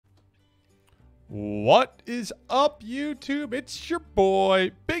What is up, YouTube? It's your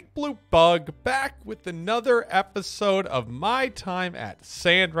boy, Big Blue Bug, back with another episode of my time at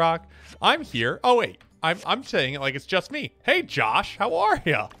Sandrock. I'm here. Oh, wait. I'm saying it like it's just me. Hey, Josh. How are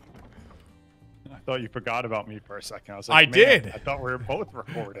you? I thought you forgot about me for a second. I was like, I did. I thought we were both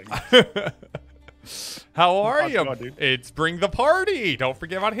recording. How are How's it you? going, dude? It's Bring the Party. Don't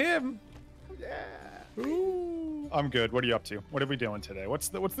forget about him. Yeah. Ooh. I'm good. What are you up to? What are we doing today? What's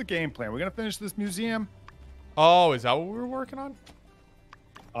the game plan? We're gonna finish this museum. Oh, is that what we were working on?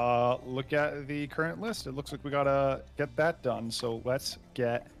 Look at the current list. It looks like we gotta get that done. So let's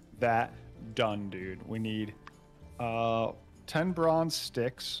get that done, dude. We need 10 bronze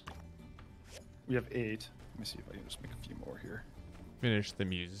sticks. We have 8. Let me see if I can just make a few more here. Finish the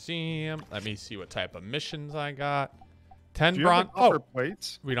museum. Let me see what type of missions I got. 10 Do you have bronze. the copper Oh,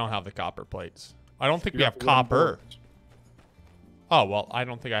 plates? we don't have the copper plates. I don't think Do we you have wooden copper. boards? Oh, well, I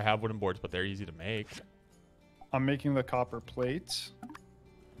don't think I have wooden boards, but they're easy to make. I'm making the copper plates.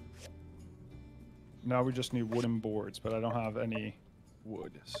 Now we just need wooden boards, but I don't have any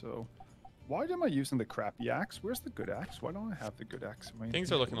wood. So why am I using the crappy axe? Where's the good axe? Why don't I have the good axe?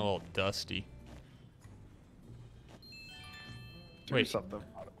 Things are looking a little dusty. Do Wait. something.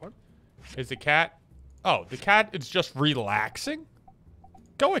 What? Is the cat... Oh, the cat is just relaxing?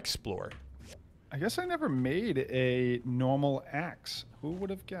 Go explore. I guess I never made a normal axe. Who would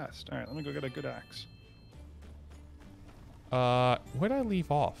have guessed? All right, let me go get a good axe. Where'd I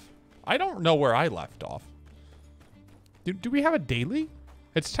leave off? I don't know where I left off. Do we have a daily?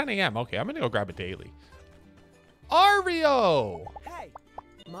 It's 10 a.m. Okay, I'm gonna go grab a daily. Arvio! Hey,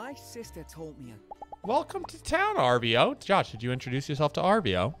 my sister told me. Welcome to town, Arvio. Josh, did you introduce yourself to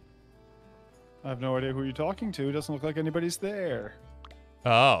Arvio? I have no idea who you're talking to. It doesn't look like anybody's there.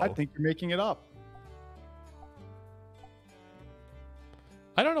 Oh. I think you're making it up.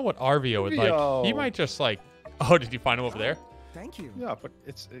 I don't know what Arvio would like. He Arvio. might just like... Oh, did you find him over there? Thank you. Yeah, but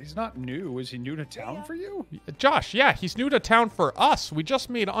he's not new. Is he new to town for you? Josh, yeah, he's new to town for us. We just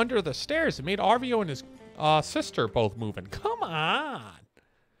made Under the Stairs. It made Arvio and his sister both moving. Come on.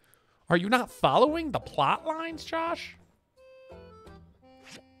 Are you not following the plot lines, Josh?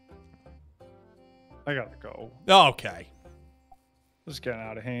 I gotta go. Okay. This is getting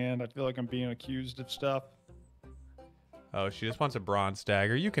out of hand. I feel like I'm being accused of stuff. Oh, she just wants a bronze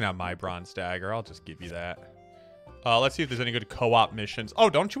dagger. You can have my bronze dagger. I'll just give you that. Let's see if there's any good co-op missions. Oh,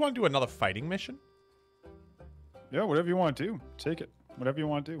 don't you want to do another fighting mission? Yeah, whatever you want to do. Take it. Whatever you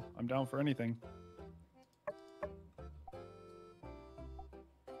want to do. I'm down for anything.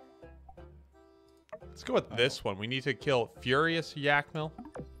 Let's go with this one. We need to kill Furious Yakmil.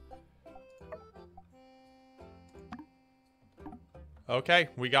 Okay,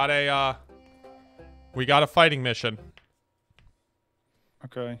 we got a fighting mission.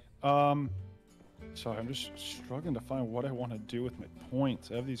 Okay. Sorry, I'm just struggling to find what I want to do with my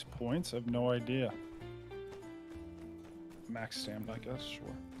points. I have these points. I have no idea. Max stamina, I guess. Sure.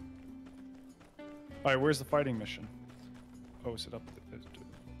 All right, where's the fighting mission? Oh, is it up?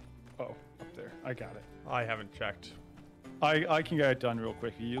 Oh, up there. I got it. I haven't checked. I can get it done real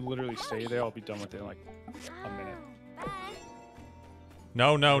quick. You literally stay there. I'll be done with it in like a minute.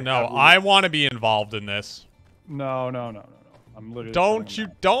 No. I want to be involved in this. No. I'm literally.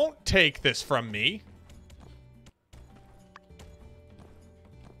 Don't take this from me.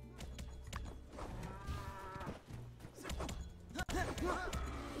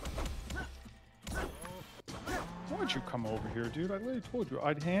 Why don't you come over here, dude? I literally told you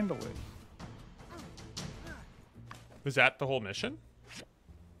I'd handle it. Was that the whole mission?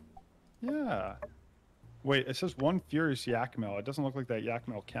 Yeah. Wait, it says 1 Furious Yakmel. It doesn't look like that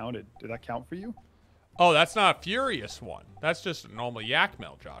Yakmel counted. Did that count for you? Oh, that's not a Furious one. That's just a normal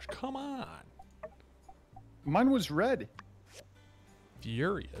Yakmel, Josh. Come on. Mine was red.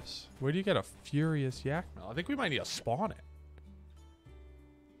 Furious? Where do you get a Furious Yakmel? I think we might need to spawn it.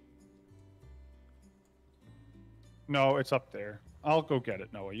 No, it's up there. I'll go get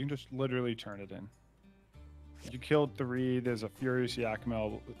it, Noah. You can just literally turn it in. You killed 3. There's a Furious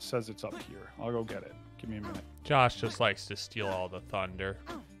Yakmel. It says it's up here. I'll go get it. Give me a minute. Josh just likes to steal all the thunder.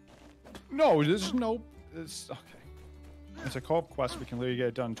 No, there's no... It's, okay. It's a co-op quest. We can literally get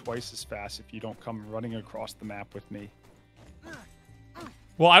it done twice as fast if you don't come running across the map with me.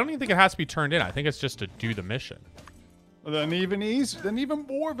 Well, I don't even think it has to be turned in. I think it's just to do the mission. Then even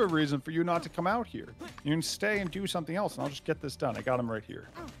more of a reason for you not to come out here. You can stay and do something else, and I'll just get this done. I got him right here.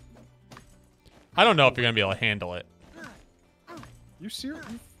 I don't know if you're going to be able to handle it. You serious?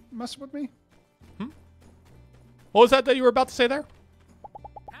 You messing with me? What was that you were about to say there?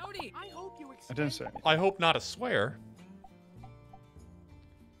 Howdy. I hope you I didn't say anything. I hope not a swear.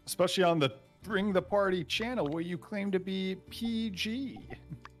 Especially on the Bring the Party channel where you claim to be PG.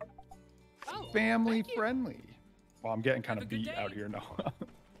 Oh, Family thank you. friendly. Well, I'm getting kind Have of a good beat day. out here now.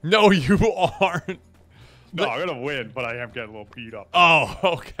 No, you aren't. No, I'm gonna win, but I am getting a little beat up. Oh,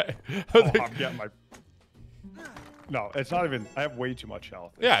 okay. Oh, I'm getting my. No, it's not even. I have way too much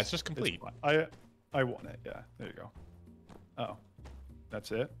health. Yeah, it's just complete. Fine. I won it. Yeah, there you go. Oh,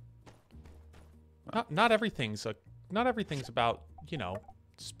 that's it. Not everything's about,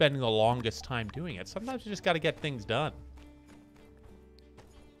 spending the longest time doing it. Sometimes you just got to get things done.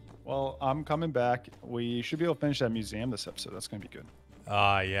 Well, I'm coming back. We should be able to finish that museum this episode. That's gonna be good.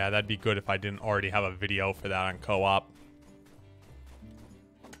 Yeah, that'd be good if I didn't already have a video for that on co-op.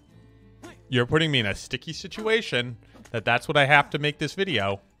 You're putting me in a sticky situation that's what I have to make this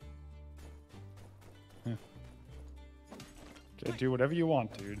video. Okay, do whatever you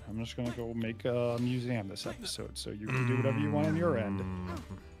want, dude. I'm just gonna go make a museum this episode, so you can do whatever you want on your end.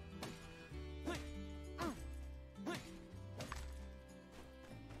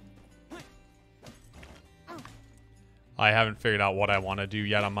 I haven't figured out what I want to do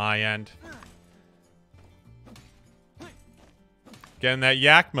yet on my end. Getting that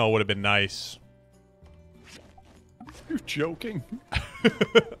yak mill would have been nice. You're joking?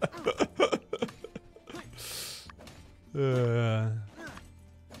 The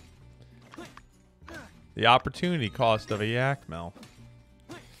opportunity cost of a yak mill.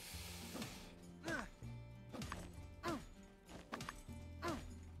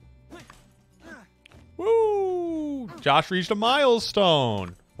 Woo! Josh reached a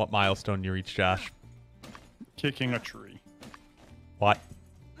milestone. What milestone you reached, Josh? Kicking a tree. What?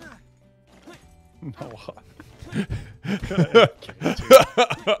 No.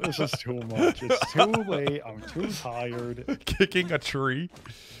 This is too much. It's too late. I'm too tired. Kicking a tree?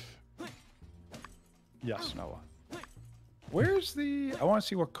 Yes, Noah. Where's the... I want to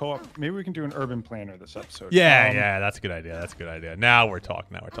see what co-op... Maybe we can do an urban planner this episode. Yeah, that's a good idea. That's a good idea. Now we're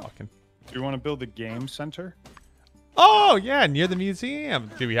talking. Do you want to build a game center? Oh, yeah, near the museum.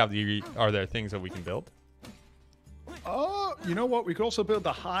 Do we have are there things that we can build? Oh, you know what? We could also build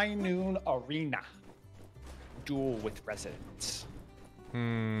the High Noon Arena. Duel with residents.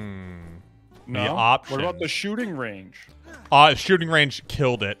 No. No? Options. What about the shooting range? Shooting range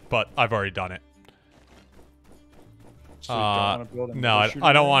killed it, but I've already done it. So you don't want to build No, another I shooting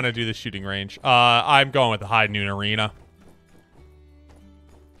don't range? want to do the shooting range. I'm going with the High Noon Arena.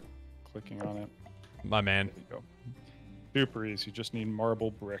 Clicking on it. My man. There you go. Super easy. You just need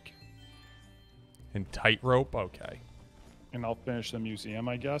marble brick. And tightrope? Okay. And I'll finish the museum,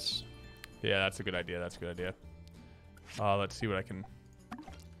 I guess. Yeah, that's a good idea. Let's see what I can...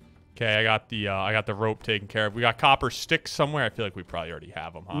 Okay, I got the rope taken care of. We got copper sticks somewhere. I feel like we probably already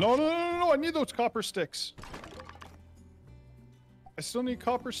have them, huh? No. I need those copper sticks. I still need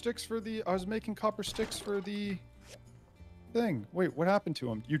copper sticks for the... I was making copper sticks for the thing. Wait, what happened to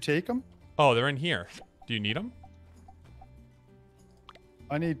them? You take them? Oh, they're in here. Do you need them?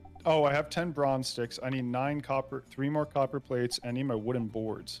 I need... Oh, I have 10 bronze sticks. I need 9 copper... 3 more copper plates. I need my wooden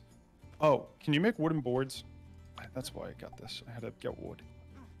boards. Oh, can you make wooden boards? That's why I got this. I had to get wood.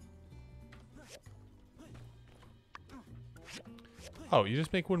 Oh, you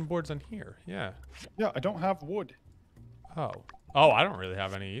just make wooden boards on here. Yeah. Yeah, I don't have wood. Oh. Oh, I don't really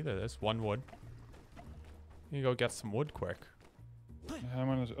have any either. There's one wood. You go get some wood quick.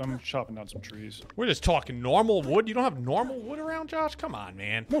 I'm chopping down some trees. We're just talking normal wood. You don't have normal wood around, Josh? Come on,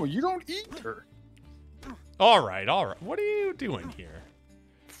 man. No, you don't eat her. All right. What are you doing here?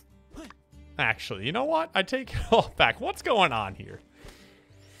 Actually, you know what? I take it all back. What's going on here?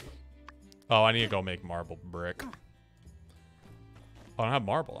 Oh, I need to go make marble brick. Oh, I don't have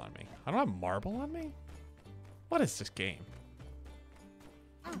marble on me. I don't have marble on me? What is this game?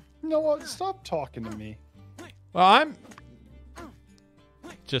 No, stop talking to me. Well, I'm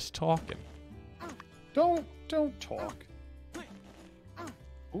just talking. Don't talk.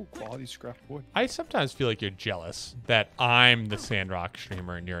 Ooh, quality scrap wood. I sometimes feel like you're jealous that I'm the Sandrock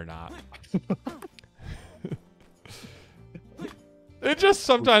streamer and you're not. It just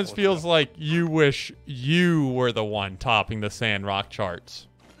sometimes feels like you wish you were the one topping the Sandrock charts.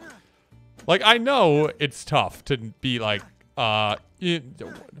 Like, I know it's tough to be like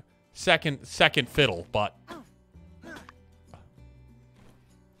second fiddle, but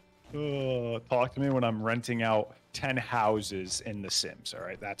talk to me when I'm renting out 10 houses in The Sims. All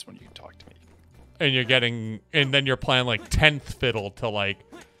right, that's when you can talk to me. and then you're playing like 10th fiddle to like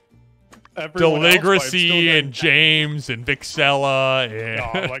Everyone else, but I'm still Deligracy getting and James and Vixella.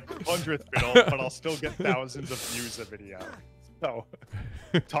 No, And like 100th fiddle, but I'll still get thousands of views a video. So,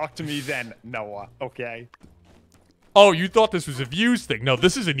 talk to me then, Noah. Okay. Oh, you thought this was a views thing. No,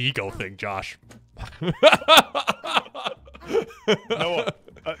 this is an ego thing, Josh. Noah,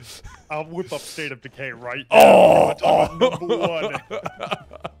 I'll whip up State of Decay right Oh! now. Number one.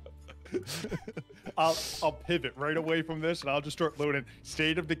 I'll pivot right away from this, and I'll just start loading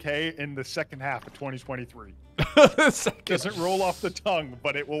State of Decay in the second half of 2023. Doesn't roll off the tongue,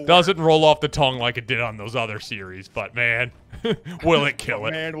 but it will. Doesn't roll off the tongue like it did on those other series, but man, will it kill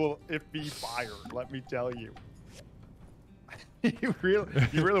it? Man, will it be fire? Let me tell you. You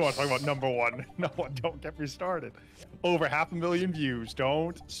really want to talk about number one? No, don't get me started. Over 500,000 views.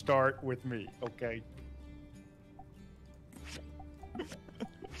 Don't start with me, okay?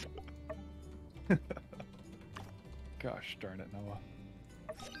 Gosh darn it, Noah.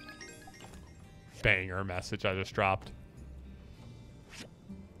 Banger message I just dropped.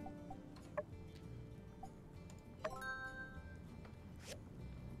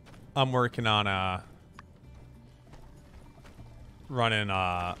 I'm working on running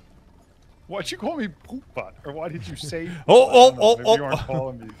Why'd you call me poop butt? Or why did you say you aren't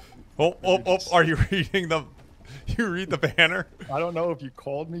calling me. Are you reading the you read the banner? I don't know if you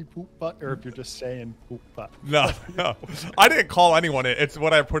called me poop butt or if you're just saying poop butt. No. I didn't call anyone. It's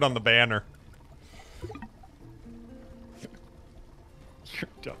what I put on the banner. You're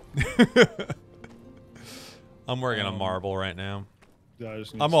dumb. I'm working on marble right now. Yeah,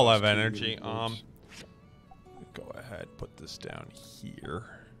 I'm all out of energy. Go ahead, put this down here.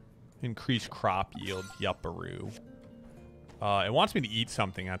 Increase crop yield, yupperoo. It wants me to eat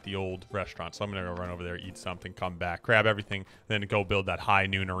something at the old restaurant, so I'm gonna go run over there, eat something, come back, grab everything, then go build that high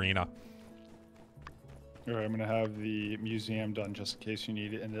noon arena. All right, I'm gonna have the museum done just in case you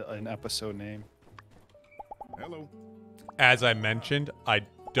need it in an episode name. Hello. As I mentioned, I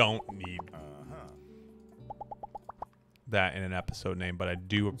don't need that in an episode name, but I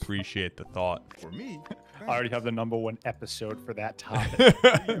do appreciate the thought. For me, I already have the number one episode for that topic.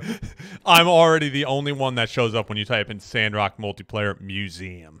 I'm already the only one that shows up when you type in Sandrock multiplayer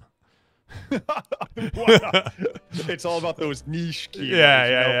museum. It's all about those niche keywords.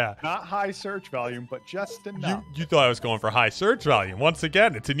 Yeah. Not high search volume, but just enough. You thought I was going for high search volume. Once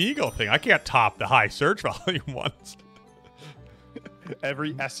again, it's an ego thing. I can't top the high search volume ones.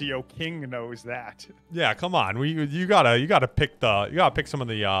 Every SEO king knows that. Yeah, come on. You gotta pick some of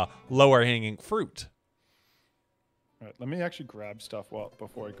the lower hanging fruit. All right, let me actually grab stuff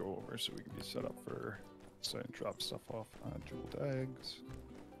before I go over so we can be set up for saying drop stuff off. Jeweled eggs.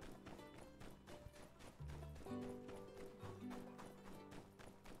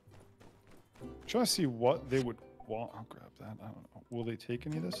 I'm trying to see what they would want. I'll grab that. I don't know. Will they take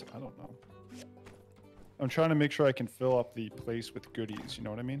any of this? I don't know. I'm trying to make sure I can fill up the place with goodies. You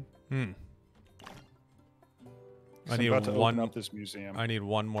know what I mean? I need about to one. open up this museum. I need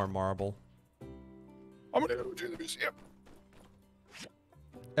one more marble. I'm gonna go to the museum.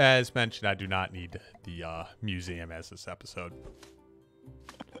 As mentioned, I do not need the museum as this episode.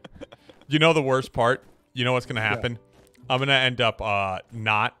 You know the worst part? You know what's gonna happen? Yeah. I'm gonna end up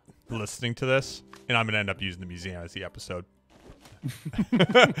not listening to this, and I'm gonna end up using the museum as the episode. And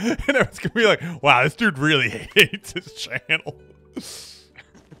it's gonna be like, wow, this dude really hates his channel.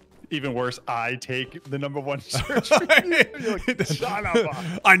 Even worse, I take the number one search. You're like, son of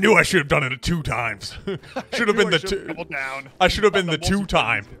a... I knew I should have done it 2 times. Should have been the 2. I should have been the 2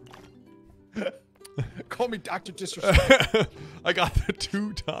 time. Call me Dr. Disrespect. I got the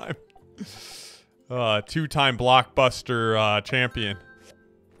 2 time. 2-time blockbuster champion.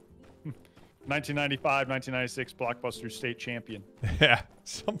 1995, 1996 blockbuster state champion. Yeah,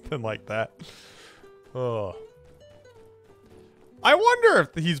 something like that. Oh. I wonder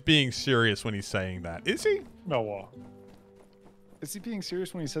if he's being serious when he's saying that. Is he? No. Is he being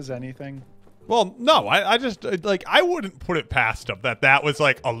serious when he says anything? Well, no. I just, like, I wouldn't put it past him that was,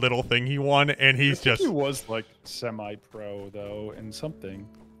 like, a little thing he won, and he's just... He was, like, semi-pro, though, in something.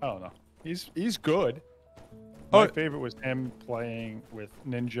 I don't know. He's good. My favorite was him playing with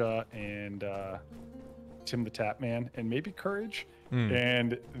Ninja and Tim the Tapman and maybe Courage.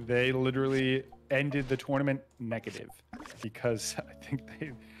 And they literally ended the tournament negative because I think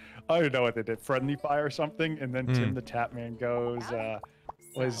I don't know what they did, friendly fire or something. And then Tim the Tapman goes,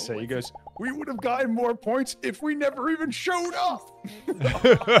 what does he say? He goes, we would have gotten more points if we never even showed up.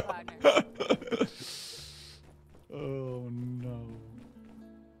 Oh, no.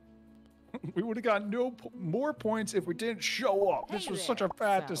 We would have gotten more points if we didn't show up. This was such a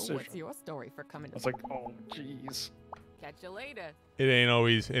bad decision. What's your story for coming? I was like, oh, jeez. Catch you later. It ain't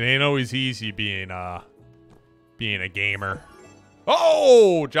always easy being a gamer.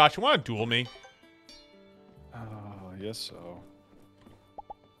 Oh, Josh, you want to duel me? Yes, so.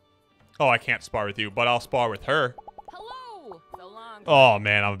 Oh, I can't spar with you, but I'll spar with her. long. Oh,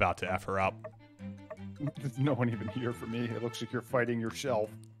 man, I'm about to F her up. There's no one even here for me. It looks like you're fighting yourself.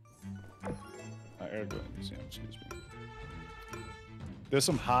 I gotta go to the museum, excuse me. There's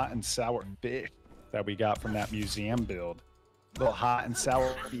some hot and sour fish that we got from that museum build. Little hot and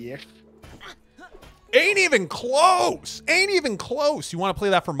sour fish. Ain't even close. Ain't even close. You want to play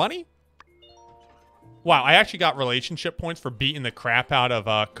that for money? Wow, I actually got relationship points for beating the crap out of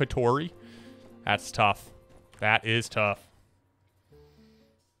Kotori. That's tough. That is tough.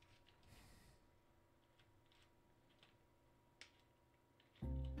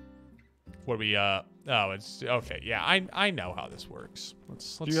 What do we, oh, it's, okay, yeah, I know how this works.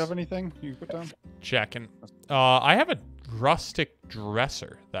 Let's Do you have anything you put down? checking. I have a rustic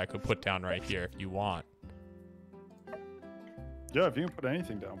dresser that I could put down right here if you want. Yeah, if you can put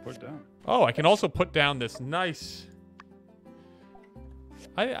anything down, put it down. Oh, I can also put down this nice...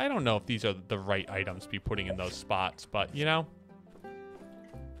 I don't know if these are the right items to be putting in those spots, but, you know.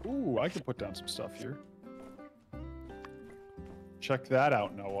 Ooh, I could put down some stuff here. Check that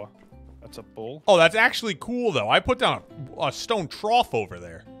out, Noah. That's a bull. Oh, that's actually cool, though. I put down a stone trough over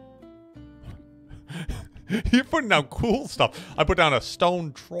there. You're putting down cool stuff. I put down a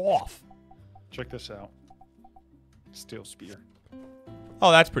stone trough. Check this out. Steel spear.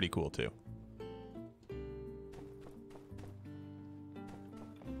 Oh, that's pretty cool, too.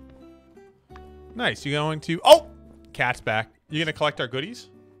 Nice. You going to... Oh! Cat's back. You going to collect our goodies?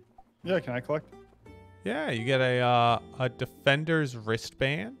 Yeah, can I collect? Yeah, you get a defender's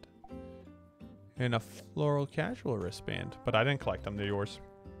wristband and a floral casual wristband. But I didn't collect them. They're yours.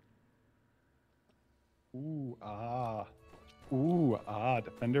 Ooh, ah. Ooh, ah.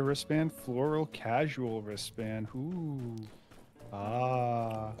 Defender wristband, floral casual wristband. Ooh.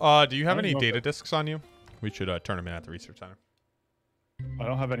 Ah. Do you have I don't any know if data that- discs on you? We should turn them in at the research center. I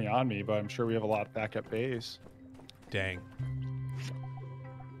don't have any on me, but I'm sure we have a lot back at base. Dang.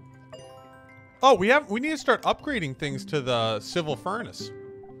 Oh, we need to start upgrading things to the civil furnace.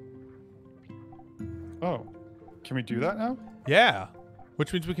 Oh. Can we do that now? Yeah.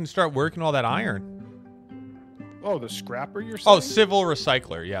 Which means we can start working all that iron. Oh, the scrapper you're saying? Oh, civil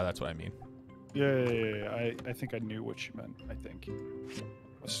recycler. Yeah, that's what I mean. Yeah. I think I knew what you meant, I think.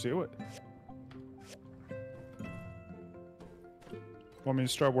 Let's do it. Want me to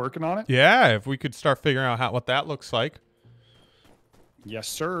start working on it? Yeah, if we could start figuring out what that looks like. Yes,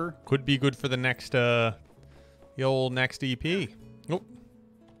 sir. Could be good for the next, the old next EP. Oh,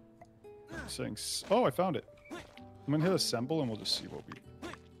 Oh, I found it. I'm gonna hit assemble and we'll just see what we...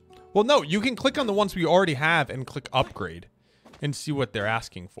 well, no, you can click on the ones we already have and click upgrade and see what they're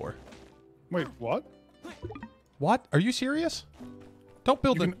asking for. Wait, what? What? Are you serious? Don't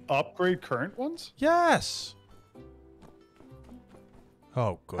build You an... can upgrade current ones? Yes.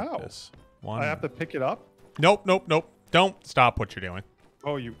 Oh, goodness. One. I have to pick it up? Nope. Don't stop what you're doing.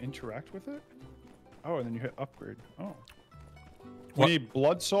 Oh, you interact with it? Oh, and then you hit upgrade. Oh. What? We need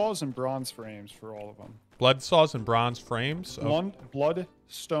blood saws and bronze frames for all of them. Blood saws and bronze frames. Oh. One blood,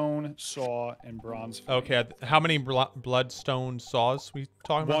 stone, saw, and bronze frame. Okay, how many bloodstone saws we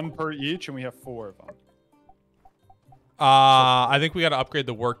talking about? One per each, and we have 4 of them. I think we got to upgrade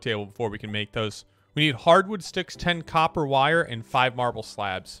the work table before we can make those. We need hardwood sticks, 10 copper wire, and 5 marble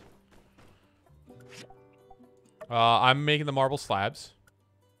slabs. I'm making the marble slabs.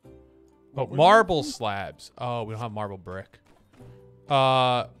 Oh, marble slabs. Oh, we don't have marble brick.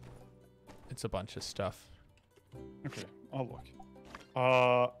 It's a bunch of stuff. Okay, I'll look.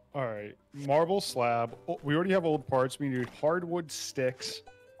 All right. Marble slab. Oh, we already have old parts. We need hardwood sticks.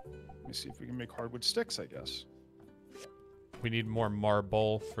 Let me see if we can make hardwood sticks, I guess. We need more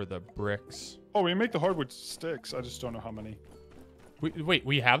marble for the bricks. Oh, we can make the hardwood sticks. I just don't know how many. Wait,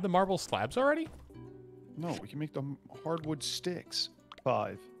 we have the marble slabs already? No, we can make the hardwood sticks.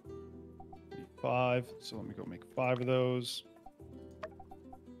 5. Need 5. So let me go make 5 of those.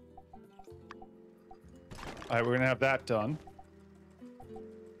 All right, we're going to have that done.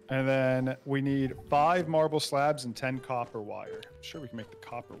 And then we need 5 marble slabs and 10 copper wire. I'm sure we can make the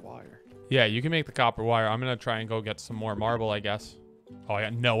copper wire. Yeah, you can make the copper wire. I'm going to try and go get some more marble, I guess. Oh, I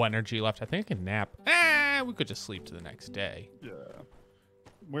got no energy left. I think I can nap. We could just sleep to the next day. Yeah.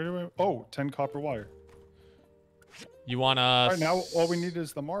 Where do we... Oh, 10 copper wire. You want to... All right, now all we need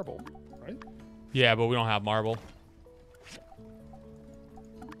is the marble, right? Yeah, but we don't have marble.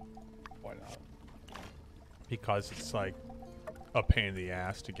 Why not? Because it's like a pain in the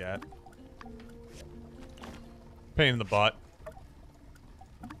ass to get. Pain in the butt.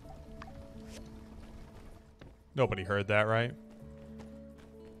 Nobody heard that, right?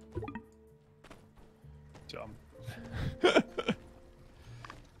 Dumb.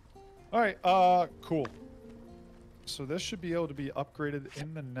 All right, cool. So so this should be able to be upgraded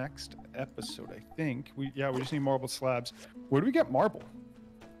in the next episode, I think. We just need marble slabs. Where do we get marble?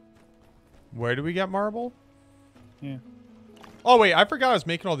 Where do we get marble? Yeah. Oh, wait. I forgot I was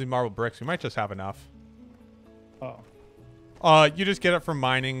making all these marble bricks. We might just have enough. Oh. You just get it from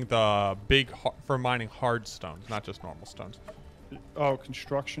mining from mining hard stones, not just normal stones. Oh,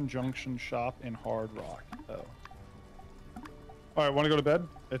 construction junction shop in hard rock. Oh. All right, want to go to bed?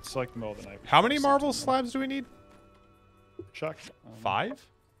 It's like the middle of the night. How many marble slabs do we need? Check. 5?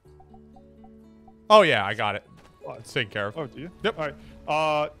 Oh, yeah, I got it. Five. It's taken care of. Oh, do you? Yep. All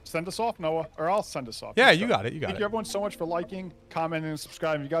right. Send us off, Noah, or I'll send us off. Yeah, you got it. You got Thank it. you everyone so much for liking, commenting, and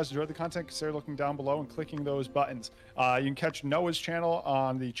subscribing. If you guys enjoyed the content, consider looking down below and clicking those buttons. You can catch Noah's channel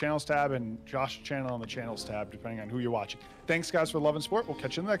on the channels tab and Josh's channel on the channels tab, depending on who you're watching. Thanks, guys, for love and support. We'll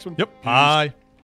catch you in the next one. Yep. Peace. Bye.